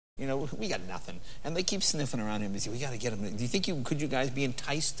You know, we got nothing. And they keep sniffing around him and say, we got to get him. Do you think could you guys be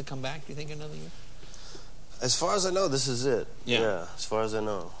enticed to come back, do you think, another year? As far as I know, this is it. Yeah. As far as I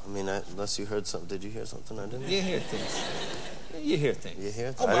know. I mean, unless you heard something. Did you hear something I didn't? You hear things. You hear things. You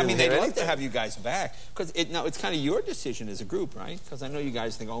hear? Oh, I mean, they'd love to have you guys back. Because it's kind of your decision as a group, right? Because I know you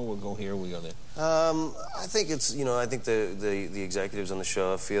guys think, oh, we'll go here, we'll go there. I think it's, you know, I think the executives on the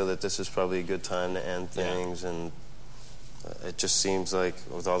show feel that this is probably a good time to end things, and it just seems like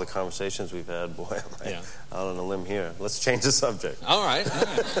with all the conversations we've had, boy, I'm out on a limb here. Let's change the subject. All right.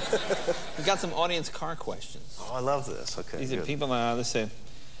 We got some audience car questions. Oh, I love this. Okay, these are people, let's say,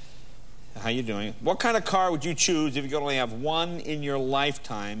 how you doing? What kind of car would you choose if you could only have one in your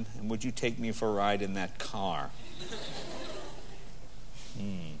lifetime, and would you take me for a ride in that car?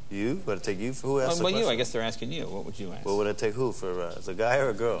 You? Would I take you for who asked the question? Well, you. I guess they're asking you. What would you ask? Well, would I take who for a ride? Is a guy or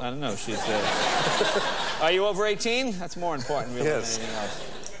a girl? I don't know. She's. Are you over 18? That's more important, really, yes. than anything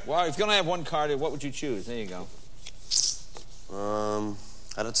else. Well, if you only have one car, what would you choose? There you go.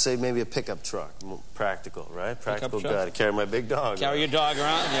 I'd say maybe a pickup truck. Practical, right? Practical guy to carry my big dog. Carry your dog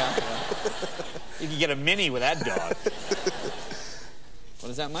around? Yeah. You can get a Mini with that dog. What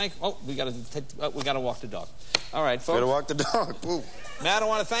is that, Mike? Oh, we got to walk the dog. All right, folks. Got to walk the dog. Ooh. Matt, I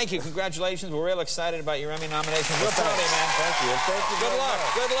want to thank you. Congratulations. We're real excited about your Emmy nomination. Real proud of you, man. Thank you. Thank you. Good luck.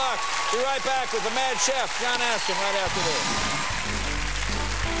 Good luck. Be right back with the Mad Chef, John Astin, right after this.